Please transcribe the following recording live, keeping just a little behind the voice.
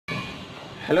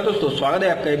Hello दोस्तों, स्वागत है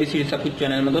आपका एबीसी सब कुछ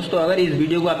चैनल में। दोस्तों, अगर इस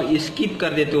वीडियो को आप स्किप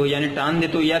कर देते हो यानी टान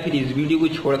देते हो या फिर इस वीडियो को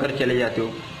छोड़कर चले जाते हो,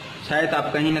 शायद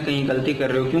आप कहीं ना कहीं गलती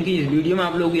कर रहे हो, क्योंकि इस वीडियो में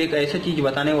आप लोगों को एक ऐसा चीज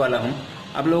बताने वाला हूँ,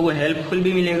 आप लोगों को हेल्पफुल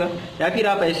भी मिलेगा। या फिर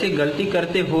आप ऐसे गलती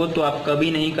करते हो तो आप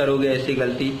कभी नहीं करोगे ऐसी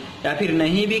गलती, या फिर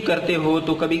नहीं भी करते हो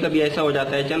तो कभी कभी ऐसा हो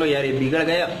जाता है, चलो यार ये बिगड़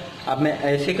गया, अब मैं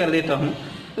ऐसे कर देता हूँ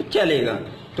तो चलेगा,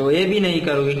 तो ये भी नहीं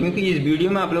करोगे। क्योंकि इस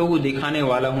वीडियो में आप लोगों को दिखाने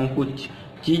वाला हूँ कुछ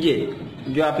चीजें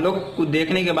जो आप लोग को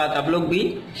देखने के बाद आप लोग भी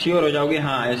श्योर हो जाओगे,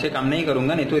 हाँ ऐसे काम नहीं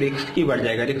करूंगा, नहीं तो रिस्क की बढ़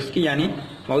जाएगा। रिस्क की यानी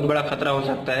बहुत बड़ा खतरा हो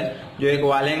सकता है। जो एक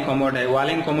वॉलहंग कमोड है,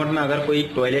 वॉलहंग कमोड में अगर कोई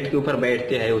टॉयलेट के ऊपर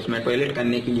बैठते हैं उसमें टॉयलेट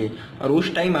करने के लिए, और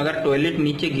उस टाइम अगर टॉयलेट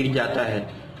नीचे गिर जाता है,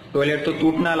 टॉयलेट तो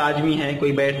टूटना लाजमी है,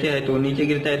 कोई बैठते हैं तो नीचे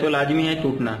गिरता है तो लाजमी है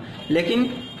टूटना, लेकिन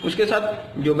उसके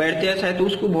साथ जो बैठते हैं शायद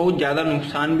उसको बहुत ज्यादा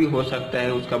नुकसान भी हो सकता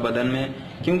है उसका बदन में।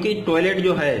 क्योंकि टॉयलेट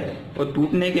जो है वो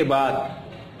टूटने के बाद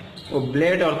वो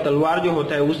ब्लेड और तलवार जो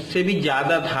होता है उससे भी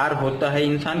ज्यादा धार होता है।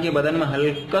 इंसान के बदन में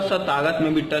हल्का सा ताकत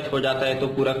में भी टच हो जाता है तो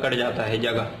पूरा कट जाता है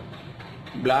जगह,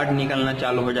 ब्लड निकलना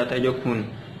चालू हो जाता है जो खून।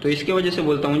 तो इसके वजह से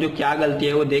बोलता हूँ जो क्या गलती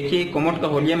है वो देखिए, कमोड का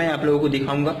होलिया मैं आप लोगों को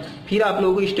दिखाऊंगा, फिर आप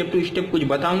लोगों को स्टेप टू स्टेप कुछ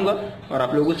बताऊंगा और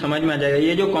आप लोगों को समझ में आ जाएगा।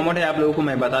 ये जो कमोड है आप लोगों को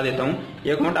मैं बता देता हूँ,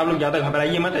 ये कमोड आप लोग ज्यादा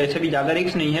घबराइए मत, ऐसे भी ज्यादा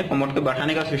रिस्क नहीं है, कमोड के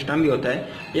बैठाने का सिस्टम भी होता है।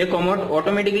 ये कमोड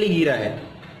ऑटोमेटिकली गिरा है,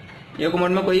 ये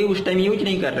कमोड में कोई उस टाइम यूज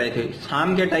नहीं कर रहे थे,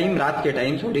 शाम के टाइम, रात के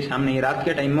टाइम, सॉरी शाम नहीं रात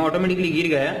के टाइम में ऑटोमेटिकली गिर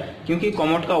गया। क्योंकि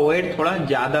कमोड का वेट थोड़ा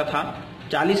ज्यादा था,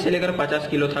 40 से लेकर 50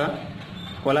 किलो था,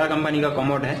 कोलर कंपनी का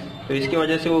कमोड है, तो इसकी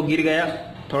वजह से वो गिर गया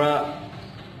थोड़ा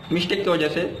मिस्टेक की वजह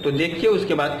से। तो देखिए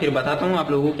उसके बाद फिर बताता हूँ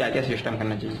आप लोगों को क्या क्या सिस्टम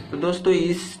करना चाहिए। तो दोस्तों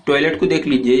इस टॉयलेट को देख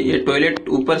लीजिए, ये टॉयलेट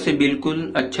ऊपर से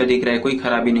बिल्कुल अच्छा दिख रहा है, कोई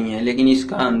खराबी नहीं है, लेकिन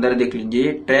इसका अंदर देख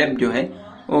लीजिए ट्रैप जो है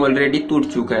वो ऑलरेडी टूट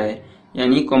चुका है।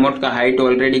 यानी कमोड का हाइट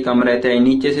ऑलरेडी कम रहता है,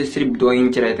 नीचे से सिर्फ 2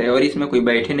 इंच रहता है और इसमें कोई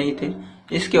बैठे नहीं थे,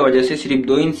 इसके वजह से सिर्फ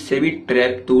 2 इंच से भी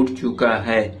ट्रैप टूट चुका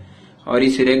है। और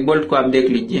इस रैक बोल्ट को आप देख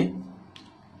लीजिए,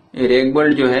 रैक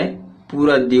बोल्ट जो है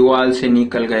पूरा दीवार से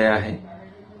निकल गया है।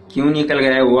 क्यों निकल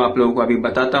गया है वो आप लोगों को अभी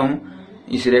बताता हूँ।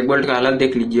 इस रैक बोल्ट का हालत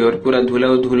देख लीजिए और पूरा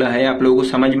धुला धुला है। आप लोगों को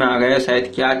समझ में आ गया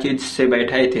शायद क्या चीज से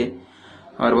बैठाए थे।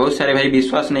 और बहुत सारे भाई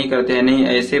विश्वास नहीं करते हैं, नहीं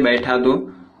ऐसे बैठा दो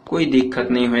कोई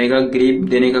दिक्कत नहीं होएगा, ग्रिप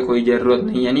देने का कोई जरूरत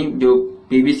नहीं। यानी जो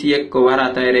पीवीसी एक कवर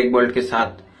आता है रैक बोल्ट के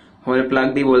साथ, होल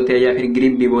प्लग भी बोलते हैं या फिर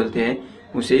ग्रिप भी बोलते हैं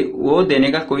उसे, वो देने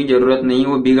का कोई जरूरत नहीं।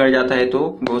 वो बिगड़ जाता है तो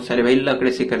बहुत सारे भाई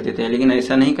लकड़े से कर देते हैं, लेकिन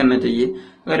ऐसा नहीं करना चाहिए।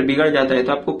 अगर बिगड़ जाता है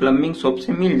तो आपको प्लम्बिंग शॉप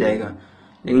से मिल जाएगा।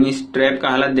 लेकिन इस ट्रैप का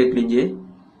हालत देख लीजिए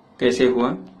कैसे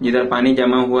हुआ, जिधर पानी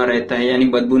जमा हुआ रहता है यानी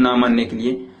बदबू ना मारने के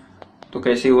लिए, तो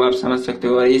कैसे हुआ आप समझ सकते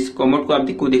हो। और इस कमोड को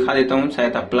आपको दिखा देता हूँ,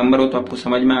 शायद आप प्लम्बर हो तो आपको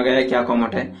समझ में आ गया है क्या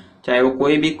कमोड है। चाहे वो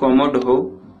कोई भी कमोड हो,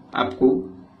 आपको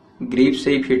ग्रिप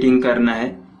से ही फिटिंग करना है,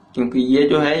 क्योंकि ये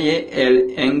जो है ये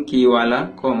एल की वाला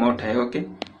कमोड है। ओके,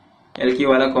 एल की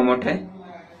वाला कमोड है,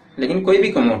 लेकिन कोई भी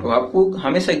कमोड हो आपको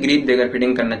हमेशा ग्रिप देकर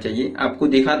फिटिंग करना चाहिए। आपको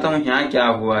दिखाता हूँ यहाँ क्या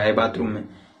हुआ है बाथरूम में,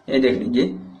 ये देख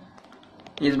लीजिए।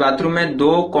 इस बाथरूम में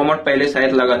 2 कमोड पहले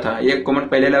शायद लगा था, एक कमोड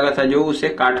पहले लगा था जो उसे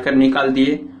काट कर निकाल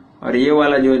दिए, और ये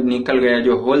वाला जो निकल गया,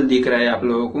 जो होल दिख रहा है आप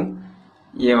लोगों को,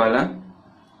 ये वाला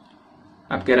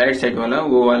आपके राइट साइड वाला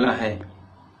वो वाला है,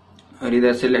 और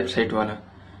इधर से लेफ्ट साइड वाला,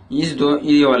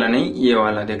 ये वाला नहीं, ये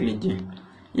वाला देख लीजिए।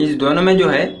 इस दोनों में जो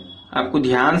है आपको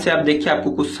ध्यान से आप देखिए,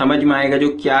 आपको कुछ समझ में आएगा। जो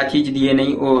क्या चीज दिए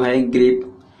नहीं वो है ग्रिप।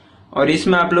 और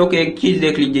इसमें आप लोग एक चीज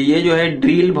देख लीजिए, ये जो है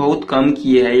ड्रिल बहुत कम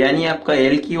किए है, यानी आपका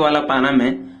एल की वाला पाना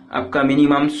में आपका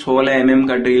मिनिमम 16 mm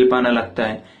का ड्रिल पाना लगता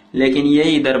है, लेकिन ये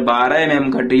इधर 12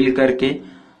 mm का ड्रिल करके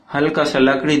हल्का सा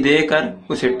लकड़ी देकर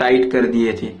उसे टाइट कर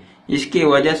दिए थे। इसकी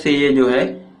वजह से ये जो है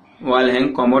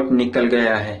वॉलहंग कमोड निकल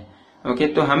गया है। ओके,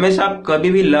 तो हमेशा आप कभी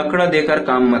भी लकड़ा देकर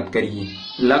काम मत करिए,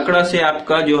 लकड़ा से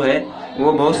आपका जो है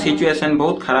वो बहुत सिचुएशन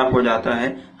बहुत खराब हो जाता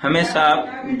है। हमेशा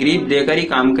आप ग्रिप देकर ही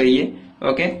काम करिए।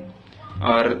 ओके,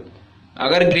 और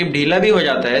अगर ग्रिप ढीला भी हो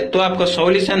जाता है तो आपका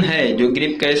सॉल्यूशन है, जो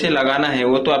ग्रिप कैसे लगाना है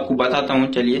वो तो आपको बताता हूँ,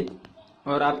 चलिए।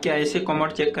 और आप क्या ऐसे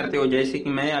कमोड चेक करते हो जैसे कि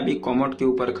मैं अभी कमोड के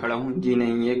ऊपर खड़ा हूँ? जी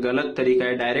नहीं, ये गलत तरीका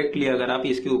है। डायरेक्टली अगर आप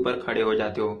इसके ऊपर खड़े हो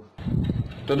जाते हो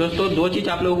तो दोस्तों 2 चीज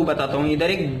आप लोगों को बताता हूँ,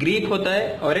 इधर एक ग्रिप होता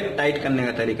है और एक टाइट करने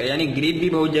का तरीका। यानी ग्रिप भी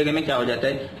बहुत जगह में क्या हो जाता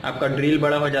है, आपका ड्रिल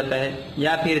बड़ा हो जाता है,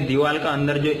 या फिर दीवार का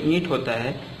अंदर जो ईंट होता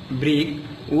है ब्रिक,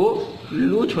 वो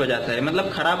लूज हो जाता है, मतलब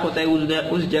खराब होता है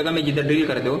उस जगह में जिधर ड्रिल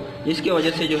करते हो। इसकी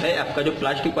वजह से जो है आपका जो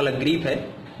प्लास्टिक वाला ग्रिप है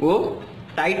वो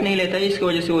टाइट नहीं लेता है, इसकी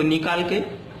वजह से वो निकाल के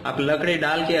आप लकड़े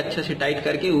डाल के अच्छे से टाइट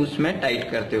करके उसमें टाइट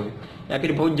करते हो। या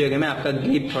फिर बहुत जगह में आपका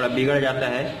ग्रिप थोड़ा बिगड़ जाता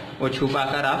है, वो छुपा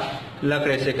कर आप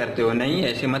लकड़े से करते हो। नहीं,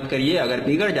 ऐसे मत करिए। अगर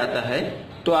बिगड़ जाता है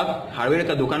तो आप हार्डवेयर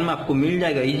का दुकान में आपको मिल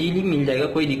जाएगा, इजीली मिल जाएगा,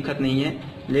 कोई दिक्कत नहीं है,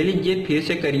 ले लीजिए, फिर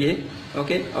से करिए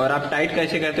ओके। और आप टाइट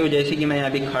कैसे करते हो, जैसे कि मैं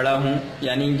अभी खड़ा हूँ,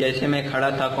 यानी जैसे मैं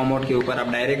खड़ा था कमोड के ऊपर, आप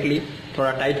डायरेक्टली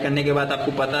थोड़ा टाइट करने के बाद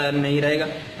आपको पता नहीं रहेगा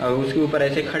और उसके ऊपर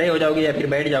ऐसे खड़े हो जाओगे या फिर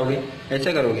बैठ जाओगे,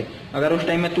 ऐसे करोगे। अगर उस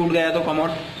टाइम में टूट गया तो कमोड,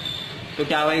 तो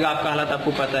क्या होएगा आपका हालत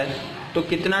आपको पता है। तो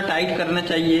कितना टाइट करना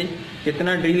चाहिए,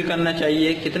 कितना ड्रिल करना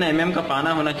चाहिए, कितना mm का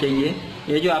पाना होना चाहिए,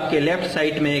 ये जो आपके लेफ्ट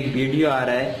साइड में एक वीडियो आ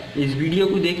रहा है, इस वीडियो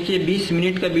को देखिए। 20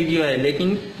 मिनट का वीडियो है,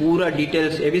 लेकिन पूरा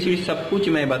डिटेल्स ABCD सब कुछ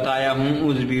मैं बताया हूँ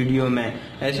उस वीडियो में।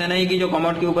 ऐसा नहीं कि जो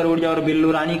कमोड के ऊपर उड़ जाओ और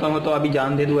बिल्लू रानी कहो तो अभी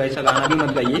जान दे दूं, ऐसा गाना भी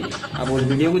मत गाइए। आप उस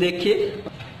वीडियो को देखिए,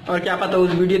 और क्या पता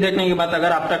उस वीडियो देखने के बाद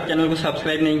अगर आप तक चैनल को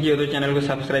सब्सक्राइब नहीं किया तो चैनल को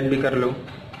सब्सक्राइब भी कर लो।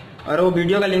 और वो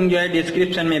वीडियो का लिंक जो है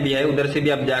डिस्क्रिप्शन में भी है, उधर से भी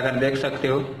आप जाकर देख सकते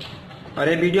हो। और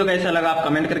ये वीडियो कैसा लगा आप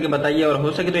कमेंट करके बताइए, और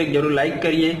हो सके तो एक जरूर लाइक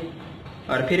करिए।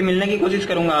 और फिर मिलने की कोशिश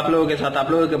करूंगा आप लोगों के साथ,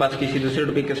 आप लोगों के पास किसी दूसरे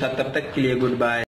टॉपिक के साथ। तब तक के लिए गुड बाय।